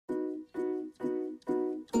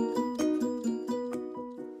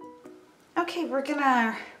Okay, we're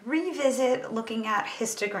gonna revisit looking at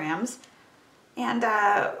histograms. And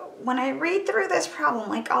when I read through this problem,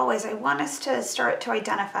 like always, I want us to start to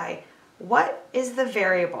identify what is the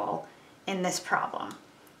variable in this problem,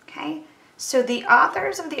 okay? So the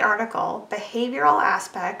authors of the article, Behavioral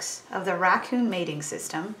Aspects of the Raccoon Mating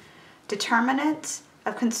System, Determinants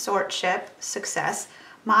of Consortship Success,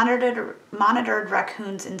 monitored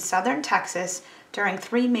raccoons in southern Texas during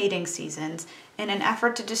 3 mating seasons in an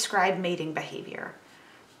effort to describe mating behavior.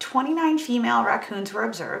 29 female raccoons were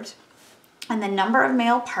observed, and the number of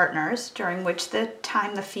male partners during which the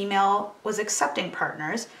time the female was accepting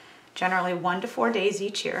partners, generally 1 to 4 days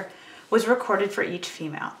each year, was recorded for each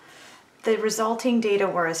female. The resulting data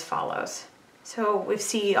were as follows. So we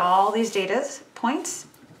see all these data points,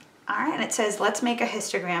 all right, and it says let's make a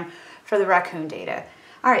histogram for the raccoon data.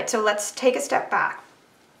 All right, so let's take a step back.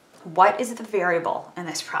 What is the variable in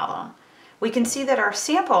this problem? We can see that our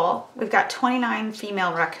sample, we've got 29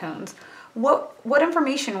 female raccoons. What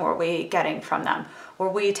information were we getting from them? Were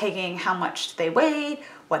we taking how much they weighed,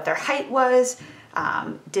 what their height was?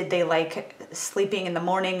 Did they like sleeping in the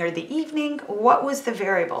morning or the evening? What was the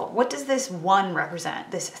variable? What does this 1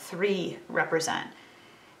 represent, this 3 represent?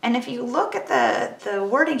 And if you look at the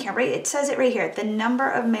wording here, right, it says it right here, the number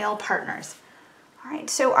of male partners. All right,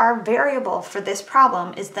 so our variable for this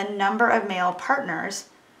problem is the number of male partners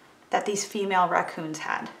that these female raccoons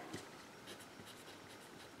had.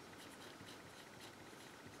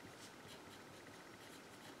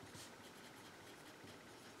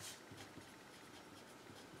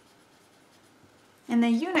 And the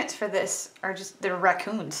units for this are just the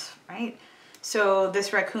raccoons, right? So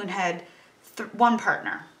this raccoon had 1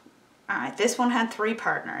 partner. All right, this one had 3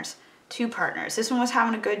 partners, 2 partners. This one was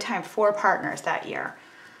having a good time, 4 partners that year.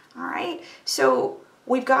 All right, so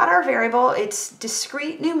we've got our variable. It's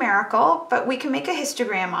discrete numerical, but we can make a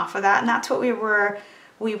histogram off of that, and that's what we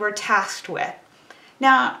were tasked with.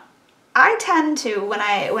 Now, I tend to, when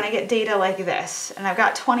I get data like this, and I've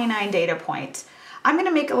got 29 data points, I'm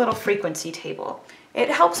gonna make a little frequency table. It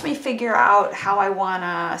helps me figure out how I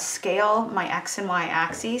wanna scale my X and Y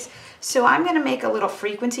axes. So I'm gonna make a little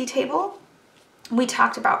frequency table. We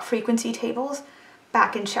talked about frequency tables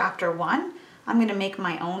back in chapter 1. I'm gonna make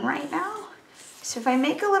my own right now. So if I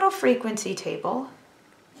make a little frequency table,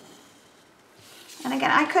 and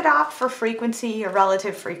again, I could opt for frequency or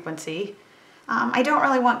relative frequency. I don't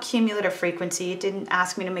really want cumulative frequency. It didn't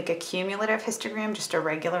ask me to make a cumulative histogram, just a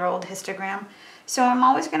regular old histogram. So I'm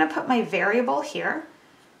always going to put my variable here.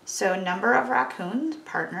 So number of raccoon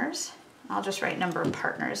partners. I'll just write number of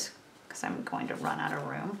partners because I'm going to run out of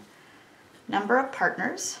room. Number of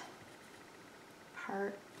partners.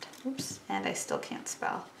 Oops, and I still can't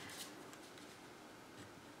spell.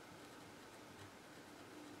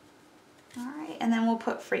 All right, and then we'll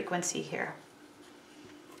put frequency here.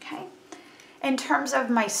 Okay. In terms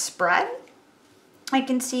of my spread, I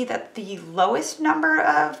can see that the lowest number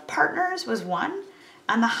of partners was 1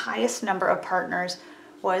 and the highest number of partners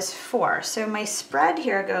was 4. So my spread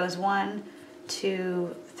here goes 1,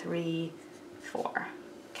 2, 3, 4.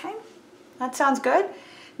 Okay, that sounds good.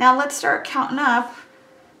 Now let's start counting up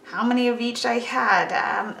how many of each I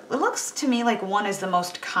had. It looks to me like 1 is the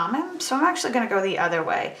most common, so I'm actually going to go the other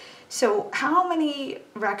way. So how many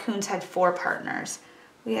raccoons had 4 partners?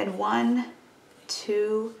 We had 1,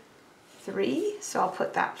 2, 3, so I'll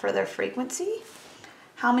put that for their frequency.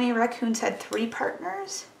 How many raccoons had 3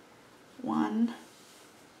 partners? 1,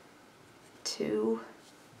 2,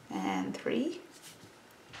 and 3.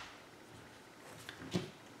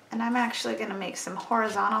 And I'm actually going to make some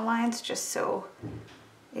horizontal lines just so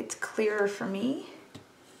it's clearer for me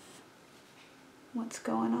what's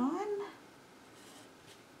going on.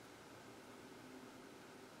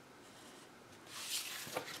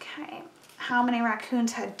 Okay. How many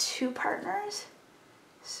raccoons had 2 partners?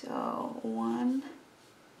 So 1,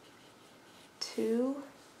 2,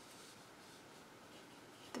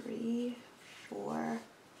 3, 4,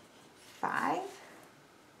 5.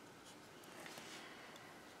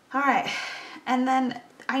 All right, and then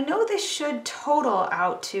I know this should total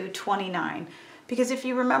out to 29 because if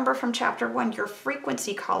you remember from chapter 1, your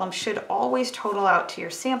frequency column should always total out to your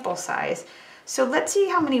sample size. So let's see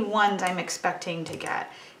how many 1s I'm expecting to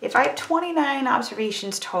get. If I have 29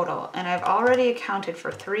 observations total and I've already accounted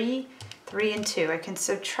for 3, 3, and 2, I can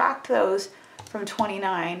subtract those from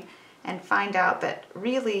 29 and find out that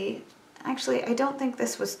really, actually, I don't think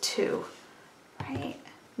this was 2, right?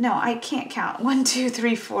 No, I can't count. 1, 2,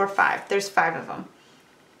 3, 4, 5. There's 5 of them.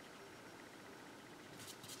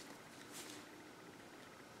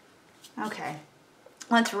 Okay,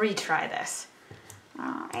 let's retry this.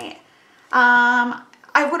 All right.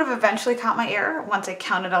 I would have eventually caught my error once I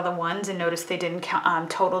counted all the ones and noticed they didn't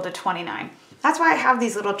count, total to 29. That's why I have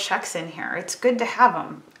these little checks in here. It's good to have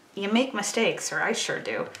them. You make mistakes, or I sure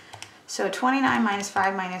do. So 29 minus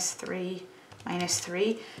 5 minus 3 minus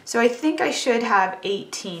 3. So I think I should have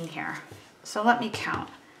 18 here. So let me count.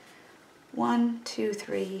 1, 2,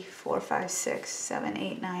 3, 4, 5, 6, 7,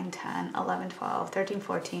 8, 9, 10, 11, 12, 13,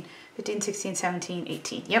 14, 15, 16, 17,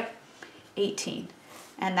 18. Yep, 18.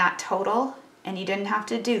 And that total, and you didn't have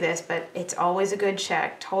to do this, but it's always a good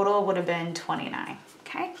check, total would have been 29,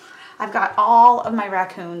 okay? I've got all of my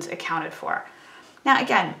raccoons accounted for. Now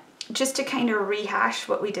again, just to kind of rehash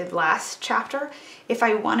what we did last chapter, if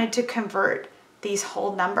I wanted to convert these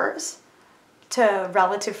whole numbers to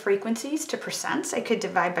relative frequencies, to percents, I could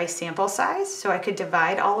divide by sample size. So I could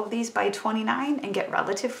divide all of these by 29 and get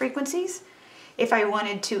relative frequencies. If I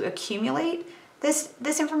wanted to accumulate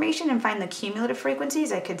this information and find the cumulative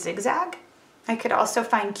frequencies, I could zigzag. I could also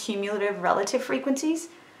find cumulative relative frequencies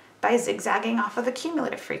by zigzagging off of the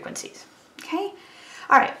cumulative frequencies, okay?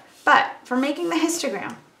 All right, but for making the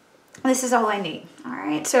histogram, this is all I need, all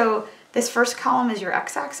right? So this first column is your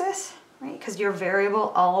x-axis, right? Because your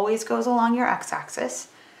variable always goes along your x-axis.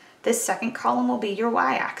 This second column will be your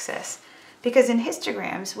y-axis, because in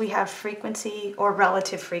histograms, we have frequency or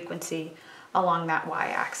relative frequency along that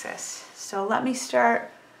y-axis. So let me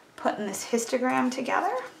start putting this histogram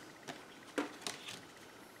together.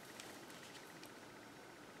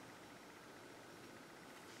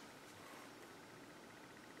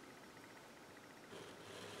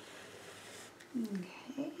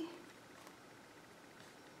 Okay.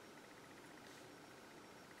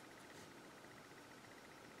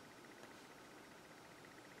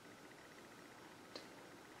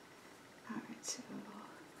 All right, so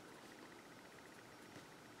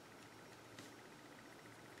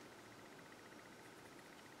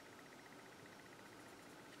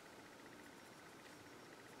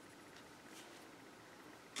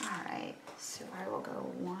all right, so I will go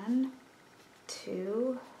 1,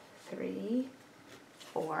 2, 3,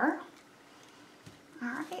 4. All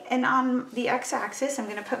right, and on the x-axis, I'm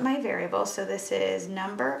going to put my variable. So this is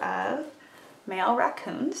number of male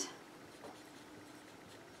raccoons.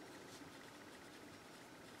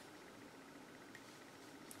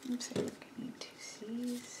 Oops, I think I need 2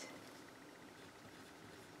 C's.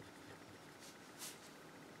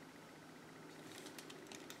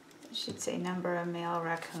 I should say number of male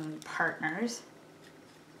raccoon partners.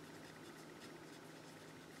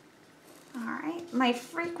 All right, my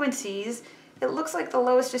frequencies, it looks like the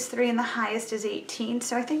lowest is 3 and the highest is 18.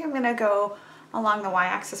 So I think I'm gonna go along the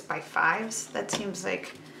y-axis by 5s. That seems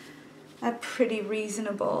like a pretty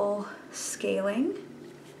reasonable scaling.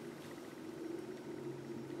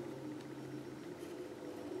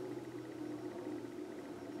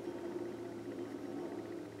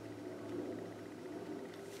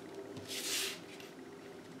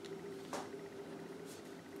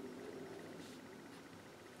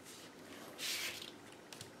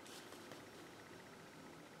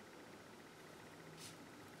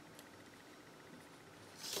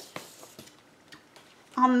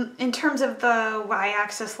 In terms of the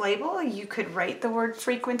y-axis label, you could write the word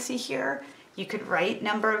frequency here. You could write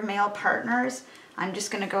number of male partners. I'm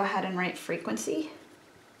just going to go ahead and write frequency.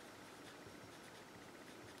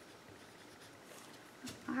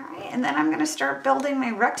 All right, and then I'm going to start building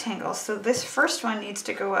my rectangles. So this first one needs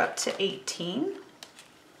to go up to 18.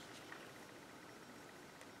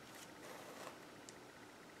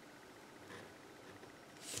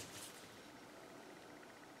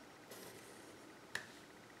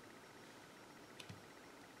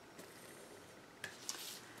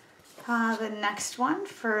 The next one,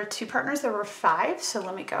 for 2 partners, there were 5, so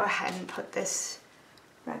let me go ahead and put this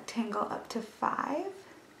rectangle up to 5.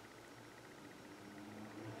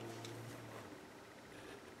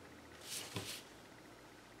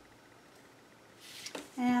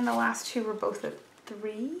 And the last 2 were both at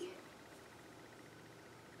 3.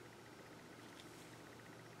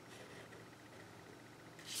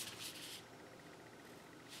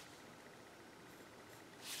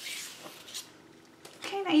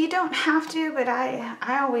 You don't have to, but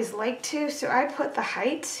I always like to, so I put the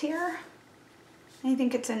heights here. I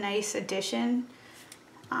think it's a nice addition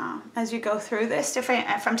as you go through this. If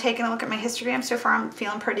I'm taking a look at my histogram, so far I'm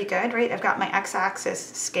feeling pretty good, right? I've got my x-axis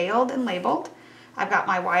scaled and labeled. I've got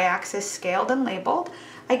my y-axis scaled and labeled.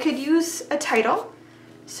 I could use a title,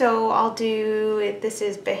 so I'll do it. This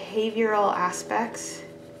is behavioral aspects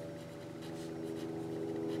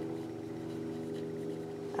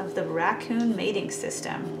of the raccoon mating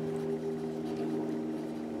system.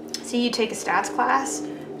 So you take a stats class,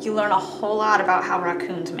 you learn a whole lot about how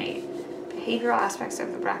raccoons mate. behavioral aspects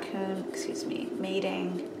of the raccoon,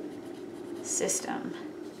 mating system.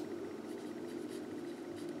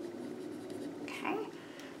 Okay,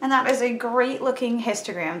 and that is a great looking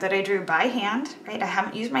histogram that I drew by hand, right? I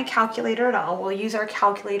haven't used my calculator at all. We'll use our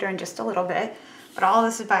calculator in just a little bit, but all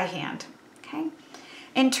this is by hand, okay?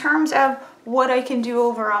 In terms of what I can do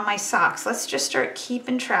over on my socks, let's just start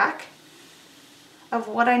keeping track of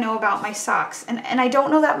what I know about my socks. And I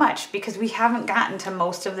don't know that much because we haven't gotten to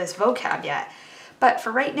most of this vocab yet. But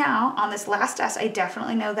for right now, on this last S, I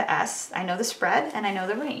definitely know the S, I know the spread, and I know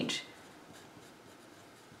the range.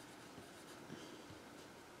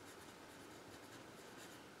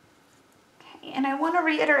 Okay, and I want to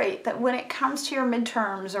reiterate that when it comes to your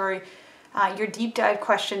midterms or your deep dive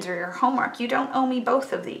questions or your homework, you don't owe me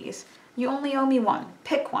both of these. You only owe me one.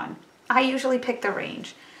 Pick one. I usually pick the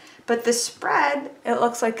range. But the spread, it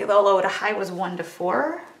looks like the low to high was 1 to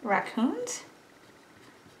 4 raccoons.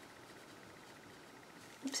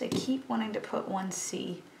 Oops, I keep wanting to put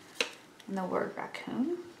 1C in the word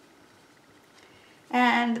raccoon.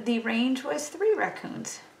 And the range was 3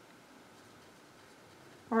 raccoons.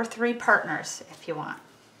 Or 3 partners, if you want.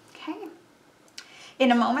 Okay.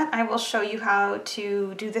 In a moment, I will show you how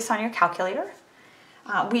to do this on your calculator.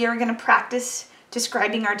 We are going to practice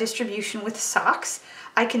describing our distribution with socks.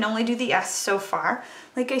 I can only do the S so far.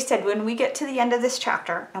 Like I said, when we get to the end of this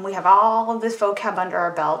chapter and we have all of this vocab under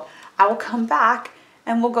our belt, I will come back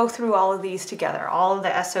and we'll go through all of these together, all of the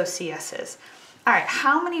SOCSs. All right,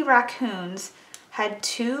 how many raccoons had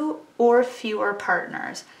 2 or fewer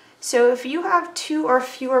partners? So if you have 2 or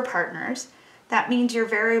fewer partners, that means your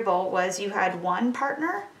variable was you had 1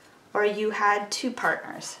 partner or you had 2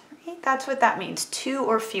 partners, right? That's what that means, 2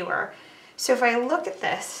 or fewer. So if I look at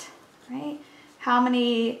this, right, how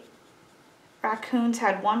many raccoons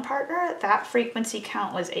had 1 partner? That frequency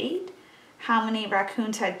count was 8. How many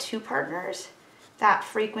raccoons had 2 partners? That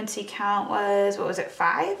frequency count was,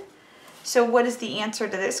 5? So what is the answer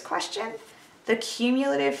to this question? The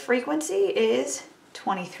cumulative frequency is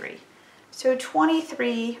 23. So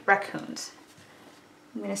 23 raccoons.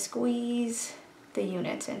 I'm going to squeeze the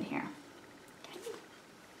units in here.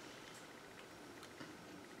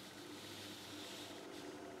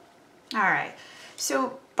 All right,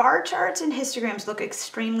 so bar charts and histograms look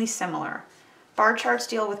extremely similar. Bar charts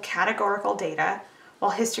deal with categorical data,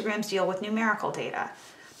 while histograms deal with numerical data.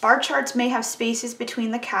 Bar charts may have spaces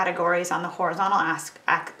between the categories on the horizontal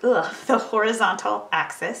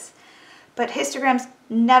axis, but histograms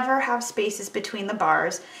never have spaces between the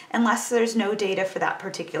bars unless there's no data for that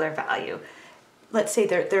particular value. Let's say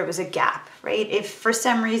there was a gap, right? If for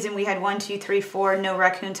some reason we had 1, 2, 3, 4, no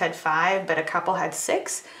raccoons had 5, but a couple had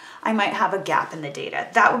 6, I might have a gap in the data.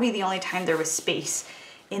 That would be the only time there was space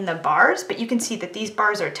in the bars, but you can see that these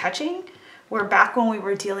bars are touching, where back when we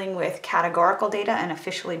were dealing with categorical data and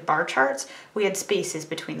officially bar charts, we had spaces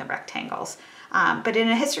between the rectangles. But in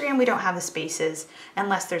a histogram, we don't have the spaces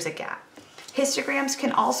unless there's a gap. Histograms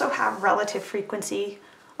can also have relative frequency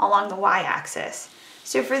along the y-axis.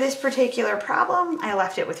 So for this particular problem, I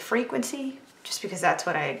left it with frequency, just because that's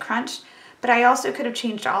what I had crunched. But I also could have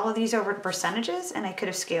changed all of these over to percentages, and I could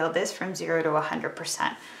have scaled this from 0 to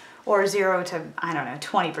 100%, or 0 to, I don't know,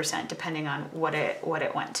 20%, depending on what it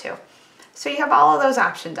went to. So you have all of those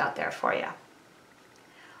options out there for you.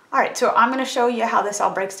 All right, so I'm going to show you how this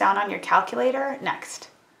all breaks down on your calculator next.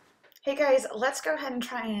 Hey guys, let's go ahead and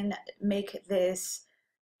try and make this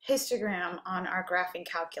histogram on our graphing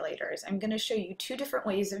calculators. I'm going to show you 2 different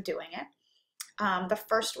ways of doing it. The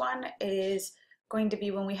first one is going to be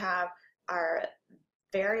when we have our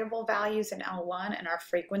variable values in L1 and our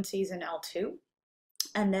frequencies in L2.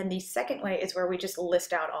 And then the second way is where we just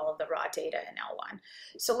list out all of the raw data in L1.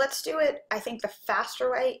 So let's do it, I think, the faster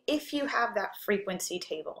way if you have that frequency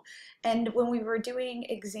table. And when we were doing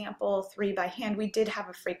example 3 by hand, we did have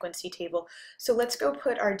a frequency table. So let's go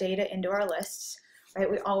put our data into our lists, right?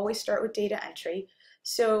 We always start with data entry.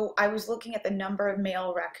 So I was looking at the number of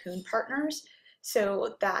male raccoon partners.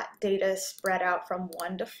 So that data spread out from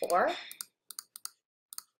 1 to 4.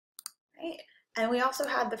 Right? And we also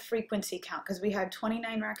had the frequency count because we had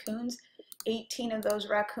 29 raccoons. 18 of those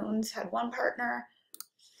raccoons had 1 partner,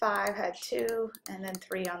 5 had 2, and then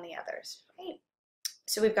 3 on the others. Right?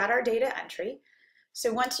 So we've got our data entry.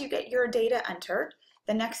 So once you get your data entered,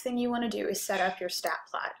 the next thing you want to do is set up your stat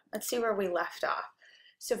plot. Let's see where we left off.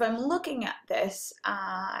 So if I'm looking at this,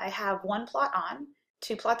 I have 1 plot on,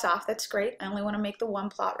 2 plots off. That's great. I only want to make the 1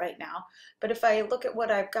 plot right now. But if I look at what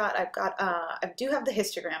I do have the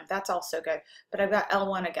histogram. That's also good. But I've got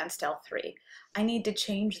L1 against L3. I need to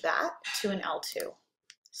change that to an L2.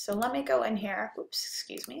 So let me go in here. Oops,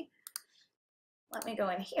 excuse me. Let me go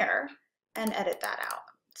in here and edit that out.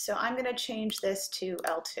 So I'm going to change this to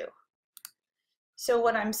L2. So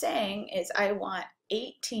what I'm saying is I want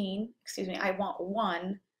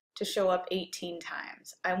 1 to show up 18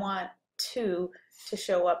 times. I want 2 to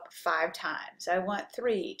show up 5 times. I want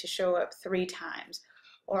 3 to show up 3 times.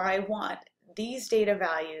 Or I want these data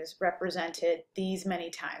values represented these many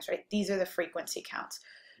times, right? These are the frequency counts.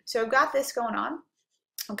 So I've got this going on.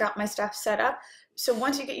 I've got my stuff set up. So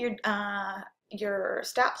once you get your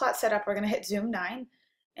stat plot set up, we're going to hit zoom 9.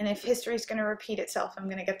 And if history is going to repeat itself, I'm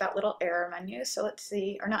going to get that little error menu. So let's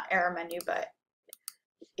see, or not error menu, but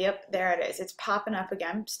yep, there it is. It's popping up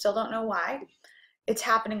again. Still don't know why. It's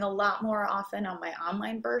happening a lot more often on my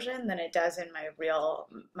online version than it does in my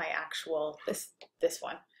actual, this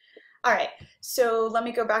one. All right, so let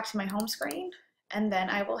me go back to my home screen and then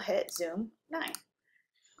I will hit zoom 9.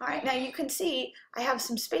 All right, now you can see I have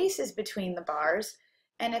some spaces between the bars.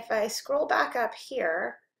 And if I scroll back up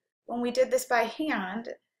here, when we did this by hand,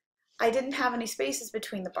 I didn't have any spaces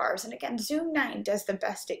between the bars. And again, zoom 9 does the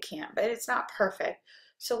best it can, but it's not perfect.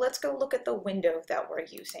 So let's go look at the window that we're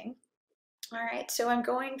using. All right, so I'm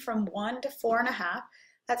going from 1 to 4.5.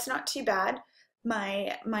 That's not too bad.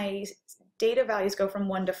 My data values go from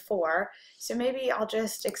 1 to 4. So maybe I'll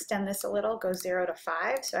just extend this a little, go 0 to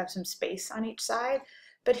 5, so I have some space on each side.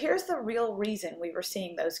 But here's the real reason we were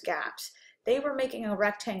seeing those gaps. They were making a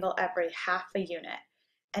rectangle every half a unit.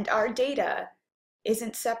 And our data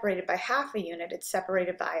isn't separated by half a unit, it's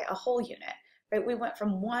separated by a whole unit. Right? We went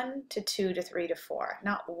from 1 to 2 to 3 to 4,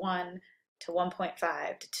 not 1 to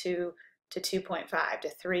 1.5 to 2 to 2.5 to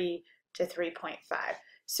 3 to 3.5.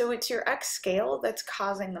 So it's your X scale that's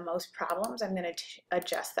causing the most problems. I'm going to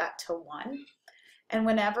adjust that to 1. And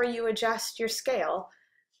whenever you adjust your scale,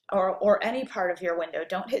 or any part of your window,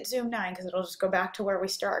 don't hit zoom 9 because it'll just go back to where we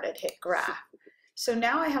started, hit graph. So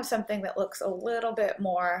now I have something that looks a little bit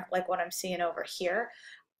more like what I'm seeing over here.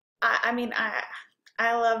 I mean,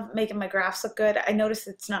 I love making my graphs look good. I notice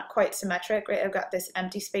it's not quite symmetric, right? I've got this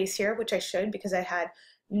empty space here, which I should because I had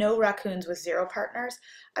no raccoons with 0 partners.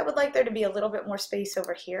 I would like there to be a little bit more space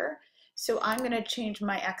over here. So I'm going to change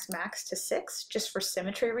my X max to 6 just for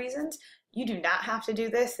symmetry reasons. You do not have to do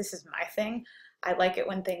this. This is my thing. I like it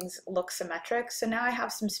when things look symmetric. So now I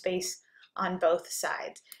have some space on both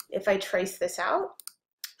sides. If I trace this out,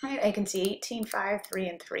 right, I can see 18, 5, 3,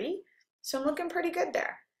 and 3. So I'm looking pretty good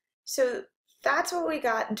there. So that's what we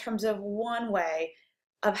got in terms of one way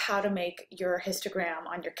of how to make your histogram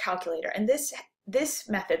on your calculator. And this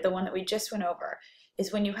method, the one that we just went over,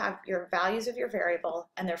 is when you have your values of your variable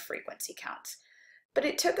and their frequency counts. But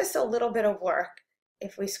it took us a little bit of work,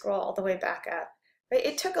 if we scroll all the way back up, right?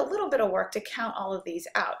 It took a little bit of work to count all of these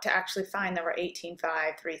out to actually find there were 18,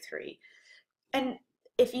 5, 3, 3. And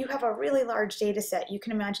if you have a really large data set, you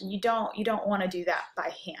can imagine you don't want to do that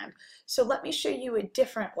by hand. So let me show you a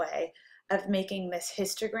different way of making this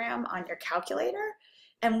histogram on your calculator.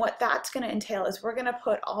 And what that's going to entail is we're going to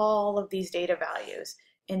put all of these data values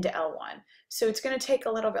into L1. So it's going to take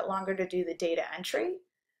a little bit longer to do the data entry,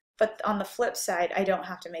 but on the flip side, I don't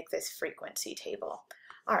have to make this frequency table.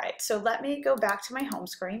 All right, so let me go back to my home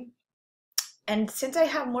screen. And since I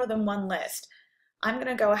have more than one list, I'm going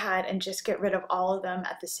to go ahead and just get rid of all of them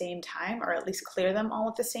at the same time, or at least clear them all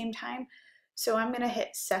at the same time. So I'm going to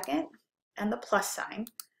hit second and the plus sign.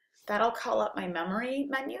 That'll call up my memory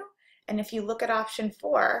menu. And if you look at option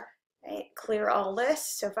 4, right, clear all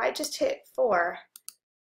lists. So if I just hit 4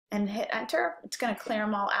 and hit enter, it's going to clear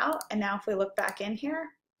them all out. And now if we look back in here,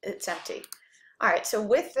 it's empty. All right, so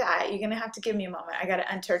with that, you're going to have to give me a moment. I got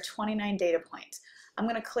to enter 29 data points. I'm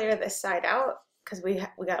going to clear this side out because we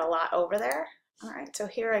got a lot over there. All right, so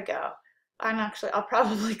here I go. I'll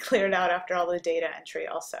probably clear it out after all the data entry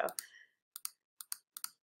also.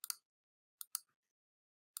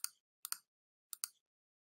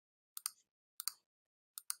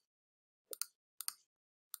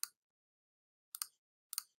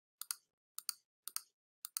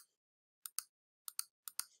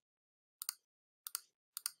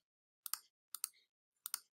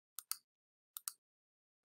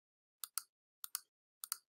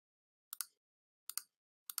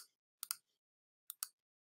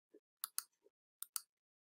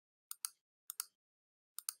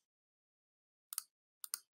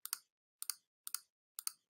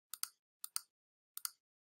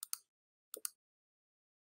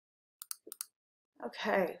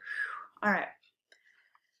 Okay, all right.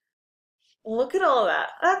 Look at all of that.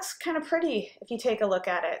 That's kind of pretty if you take a look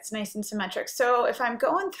at it. It's nice and symmetric. So if I'm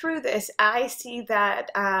going through this, I see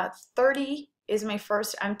that 30 is my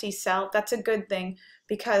first empty cell. That's a good thing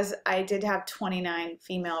because I did have 29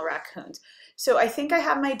 female raccoons. So I think I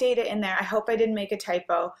have my data in there. I hope I didn't make a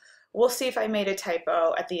typo. We'll see if I made a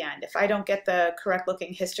typo at the end. If I don't get the correct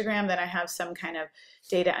looking histogram, then I have some kind of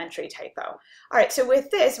data entry typo. All right, so with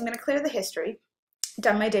this, I'm going to clear the history,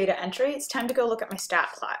 done my data entry. It's time to go look at my stat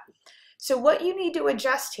plot. So what you need to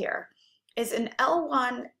adjust here is an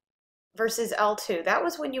L1 versus L2. That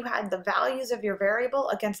was when you had the values of your variable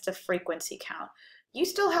against a frequency count. You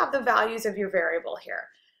still have the values of your variable here,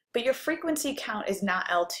 but your frequency count is not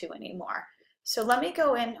L2 anymore. So let me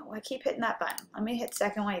go in, I keep hitting that button. Let me hit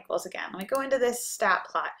second y equals again. Let me go into this stat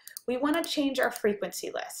plot. We want to change our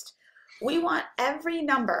frequency list. We want every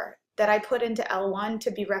number that I put into L1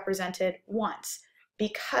 to be represented once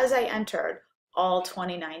because I entered all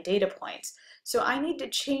 29 data points. So I need to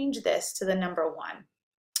change this to the number 1.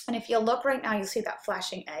 And if you look right now, you'll see that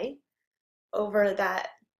flashing A over that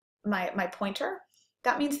my pointer.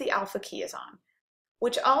 That means the alpha key is on,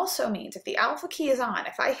 which also means if the alpha key is on,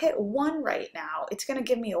 if I hit 1 right now, it's going to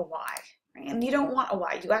give me a Y, right? And you don't want a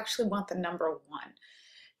Y, you actually want the number 1.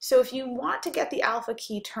 So if you want to get the alpha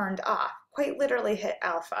key turned off, quite literally hit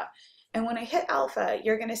alpha. And when I hit alpha,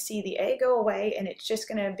 you're going to see the A go away and it's just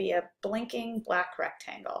going to be a blinking black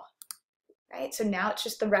rectangle, right? So now it's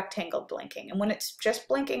just the rectangle blinking. And when it's just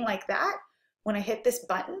blinking like that, when I hit this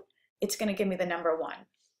button, it's going to give me the number 1.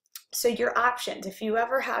 So your options, if you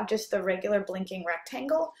ever have just the regular blinking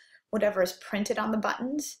rectangle, whatever is printed on the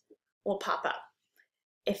buttons will pop up.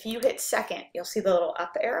 If you hit second, you'll see the little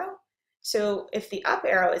up arrow. So if the up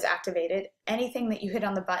arrow is activated, anything that you hit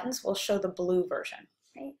on the buttons will show the blue version,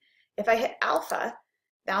 right? If I hit alpha,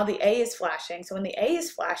 now the A is flashing. So when the A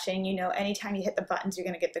is flashing, you know anytime you hit the buttons, you're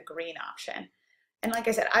going to get the green option. And like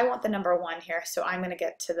I said, I want the number 1 here, so I'm going to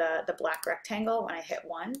get to the black rectangle when I hit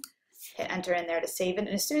 1. Hit enter in there to save it, and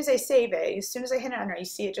as soon as I save it, as soon as I hit enter, you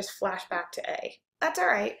see it just flash back to A. That's all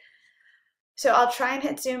right. So I'll try and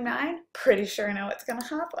hit zoom 9. Pretty sure I know what's gonna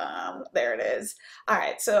happen. There it is. All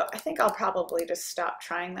right, so I think I'll probably just stop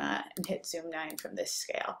trying that and hit zoom 9 from this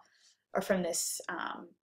scale, or from this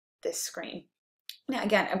this screen. Now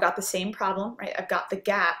again, I've got the same problem, right? I've got the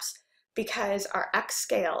gaps because our X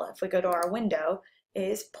scale, if we go to our window,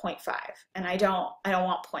 is 0.5, and I don't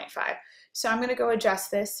want 0.5. So I'm going to go adjust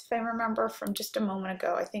this. If I remember from just a moment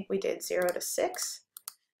ago, I think we did 0 to 6,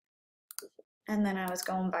 and then I was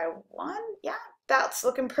going by 1. Yeah, that's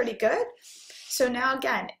looking pretty good. So now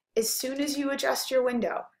again, as soon as you adjust your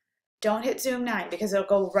window, don't hit zoom 9 because it'll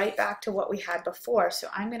go right back to what we had before. So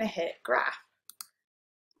I'm going to hit graph.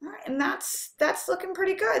 All right, and that's looking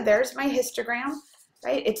pretty good. There's my histogram,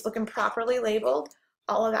 right? It's looking properly labeled,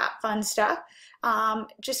 all of that fun stuff.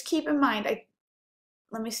 Just keep in mind,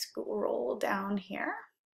 let me scroll down here,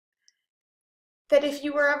 that if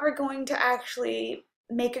you were ever going to actually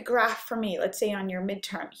make a graph for me, let's say on your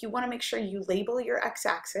midterm, you want to make sure you label your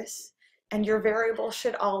x-axis, and your variable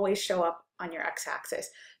should always show up on your x-axis.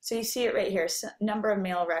 So you see it right here, number of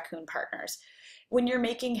male raccoon partners. When you're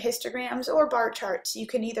making histograms or bar charts, you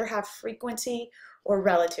can either have frequency or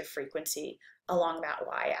relative frequency along that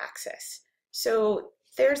y-axis. So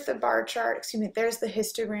there's the bar chart, excuse me, there's the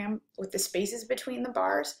histogram with the spaces between the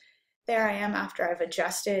bars. There I am after I've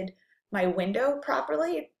adjusted my window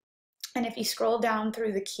properly. And if you scroll down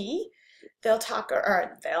through the key, I'll talk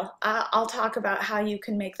about how you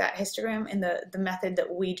can make that histogram in the method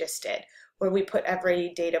that we just did, where we put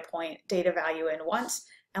every data value in once,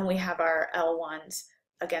 and we have our L1s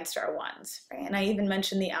against our 1s, right? And I even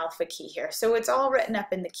mentioned the alpha key here. So it's all written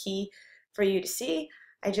up in the key for you to see.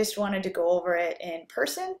 I just wanted to go over it in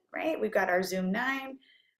person, right? We've got our zoom 9,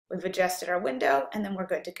 we've adjusted our window, and then we're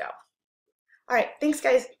good to go. All right, thanks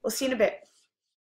guys. We'll see you in a bit.